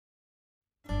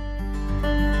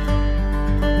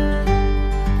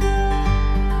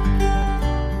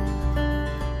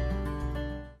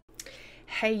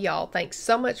Hey y'all, thanks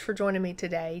so much for joining me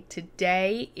today.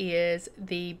 Today is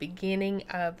the beginning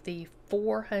of the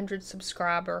 400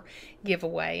 subscriber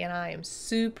giveaway, and I am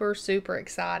super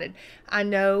excited. I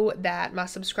know that my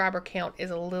subscriber count is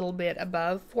a little bit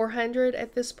above 400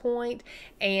 at this point,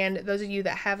 and those of you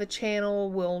that have a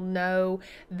channel will know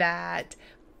that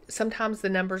sometimes the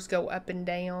numbers go up and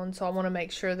down, so I want to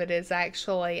make sure that it's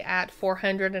actually at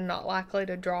 400 and not likely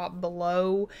to drop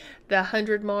below the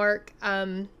 100 mark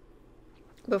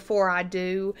before I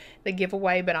do the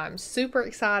giveaway. But I'm super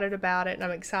excited about it, and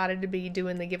I'm excited to be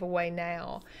doing the giveaway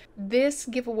now. This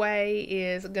giveaway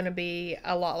is going to be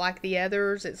a lot like the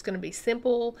others. It's going to be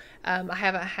simple. I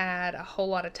haven't had a whole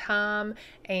lot of time,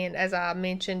 and as I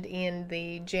mentioned in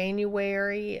the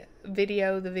January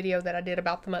video, the video that I did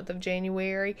about the month of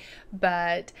January,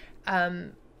 but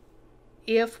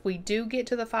if we do get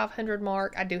to the 500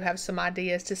 mark, I do have some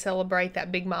ideas to celebrate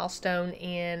that big milestone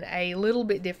in a little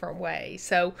bit different way.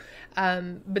 So,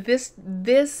 but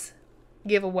this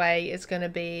giveaway is going to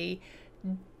be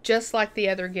just like the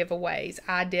other giveaways.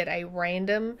 I did a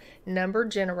random number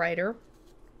generator,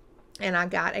 and I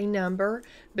got a number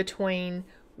between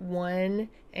 1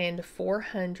 and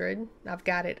 400. I've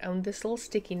got it on this little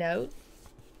sticky note.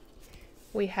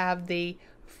 We have the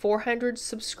 400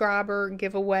 subscriber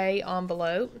giveaway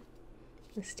envelope,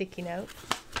 the sticky note.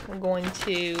 I'm going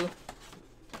to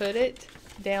put it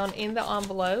down in the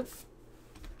envelope,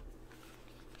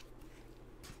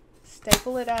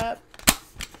 staple it up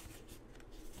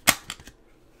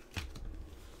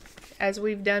as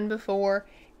we've done before,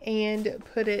 and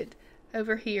put it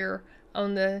over here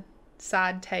on the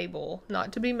side table,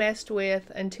 not to be messed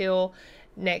with until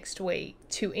next week.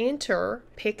 To enter,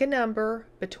 pick a number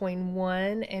between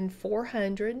 1 and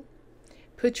 400.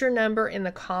 Put your number in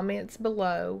the comments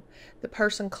below. The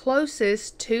person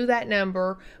closest to that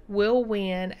number will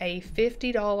win a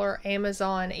 $50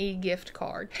 Amazon e-gift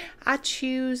card. I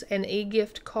choose an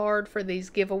e-gift card for these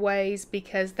giveaways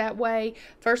because that way,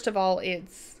 first of all,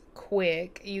 it's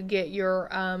quick. You get your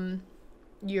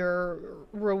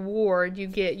reward, you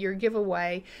get your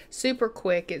giveaway super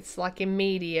quick. It's like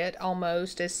immediate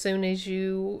almost as soon as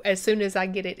I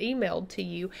get it emailed to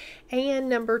you. And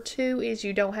number two is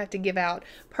you don't have to give out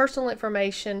personal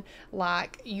information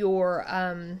like your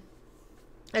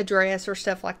address or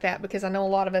stuff like that, because I know a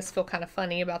lot of us feel kind of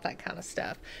funny about that kind of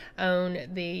stuff on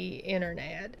the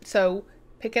internet. So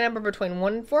pick a number between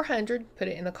 1 and 400, put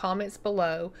it in the comments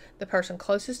below. The person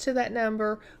closest to that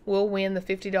number will win the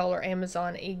 $50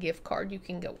 Amazon e-gift card. You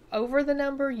can go over the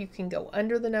number, you can go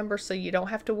under the number, so you don't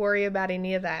have to worry about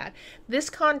any of that. This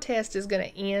contest is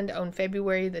going to end on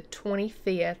February the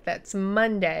 25th. That's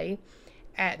Monday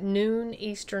at noon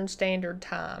Eastern Standard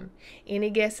Time. Any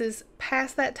guesses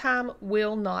past that time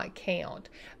will not count.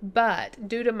 But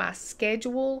due to my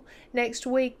schedule next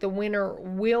week, the winner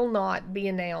will not be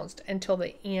announced until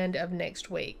the end of next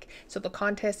week. So the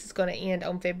contest is going to end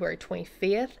on February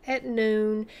 25th at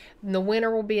noon. And the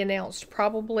winner will be announced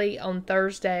probably on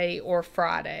Thursday or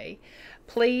Friday.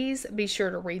 Please be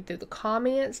sure to read through the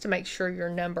comments to make sure your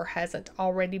number hasn't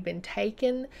already been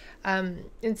taken.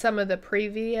 In some of the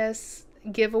previous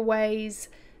giveaways,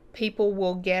 people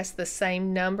will guess the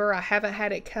same number. I haven't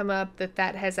had it come up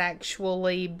that has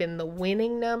actually been the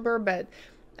winning number, but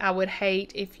I would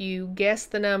hate if you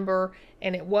guessed the number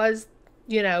and it was,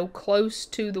 you know, close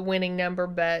to the winning number,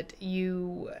 but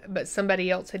somebody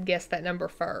else had guessed that number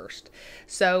first.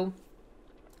 So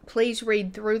please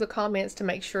read through the comments to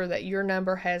make sure that your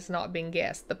number has not been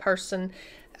guessed. The person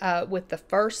with the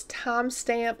first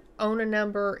timestamp on a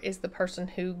number is the person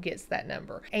who gets that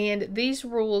number. And these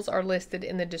rules are listed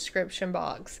in the description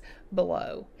box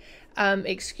below.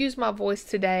 Excuse my voice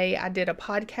today. I did a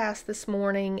podcast this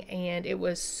morning and it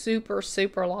was super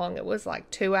long. It was like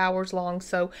 2 hours long,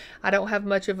 so I don't have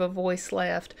much of a voice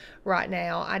left right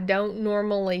now. I don't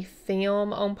normally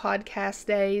film on podcast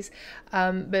days,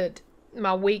 but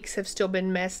my weeks have still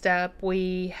been messed up.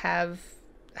 We have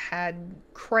had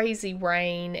crazy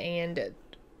rain and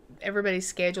everybody's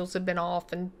schedules have been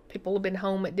off and people have been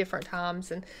home at different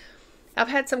times, and I've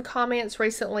had some comments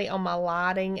recently on my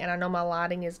lighting, and I know my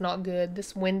lighting is not good.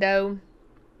 This window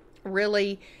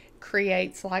really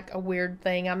creates like a weird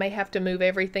thing. I may have to move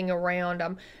everything around.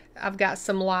 I've got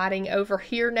some lighting over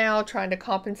here now, trying to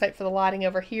compensate for the lighting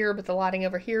over here, but the lighting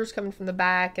over here is coming from the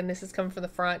back and this is coming from the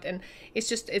front, and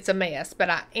it's a mess, but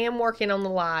I am working on the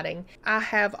lighting. I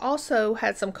have also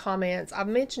had some comments. I've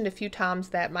mentioned a few times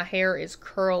that my hair is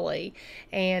curly,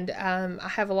 and I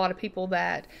have a lot of people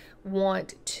that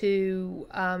want to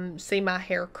see my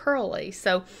hair curly.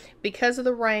 So because of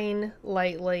the rain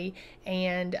lately,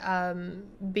 and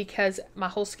because my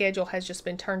whole schedule has just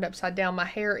been turned upside down, my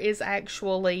hair is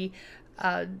actually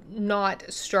not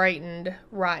straightened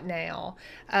right now.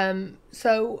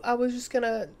 So I was just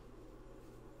gonna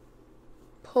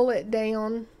pull it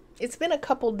down. It's been a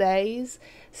couple days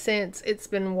since it's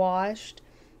been washed,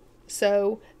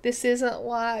 so this isn't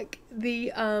like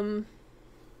the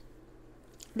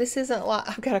this isn't like,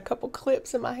 I've got a couple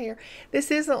clips in my hair.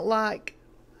 This isn't like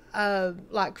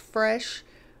fresh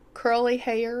curly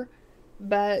hair,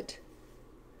 but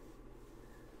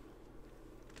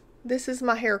this is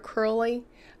my hair curly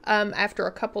after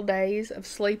a couple days of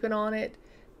sleeping on it.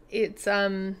 It's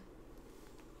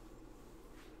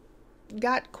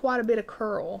got quite a bit of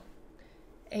curl,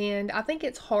 and I think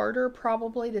it's harder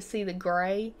probably to see the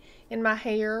gray in my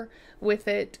hair with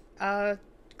it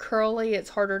curly. It's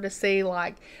harder to see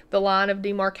like the line of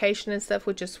demarcation and stuff,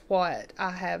 which is what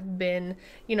I have been,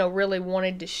 you know, really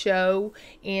wanted to show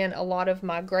in a lot of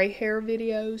my gray hair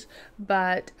videos.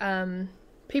 But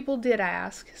people did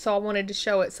ask, so I wanted to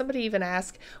show it. Somebody even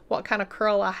asked what kind of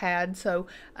curl I had, so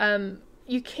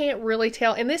you can't really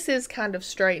tell. And this is kind of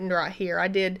straightened right here. I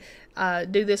did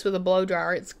do this with a blow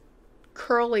dryer. It's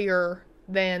curlier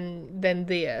than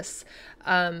this.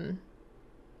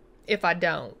 If I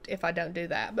don't do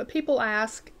that. But people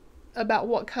ask about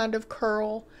what kind of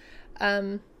curl.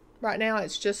 Right now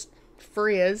it's just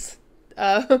frizz,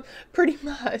 pretty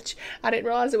much. I didn't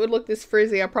realize it would look this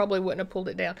frizzy. I probably wouldn't have pulled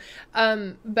it down.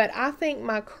 But I think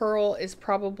my curl is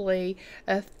probably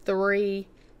a 3B,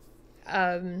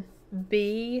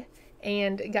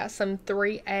 and got some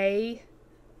 3A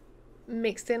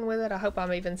mixed in with it. I hope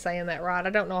I'm even saying that right. I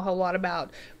don't know a whole lot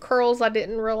about curls. I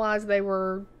didn't realize they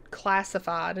were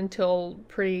classified until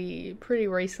pretty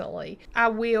recently. I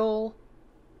will,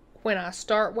 when I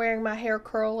start wearing my hair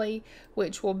curly,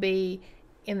 which will be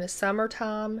in the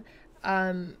summertime,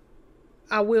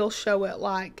 I will show it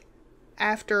like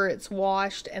after it's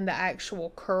washed and the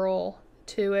actual curl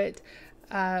to it,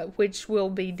 which will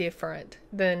be different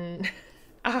than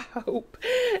I hope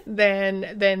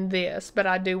than this. But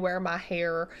I do wear my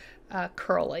hair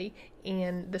curly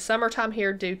in the summertime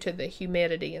here due to the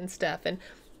humidity and stuff, and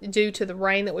due to the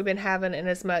rain that we've been having and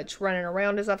as much running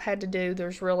around as I've had to do.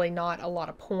 There's really not a lot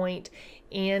of point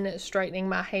in straightening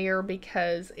my hair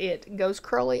because it goes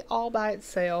curly all by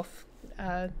itself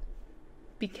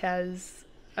because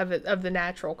of the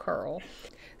natural curl.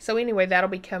 So anyway, that'll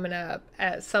be coming up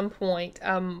at some point,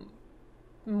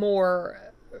 more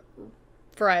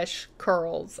fresh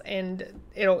curls, and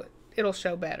it'll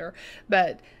show better,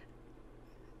 but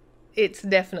it's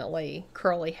definitely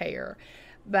curly hair.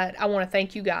 But I want to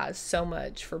thank you guys so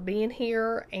much for being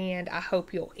here, and I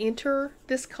hope you'll enter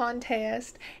this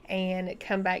contest and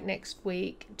come back next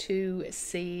week to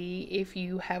see if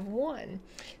you have won.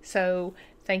 So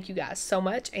thank you guys so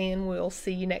much, and we'll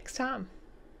see you next time.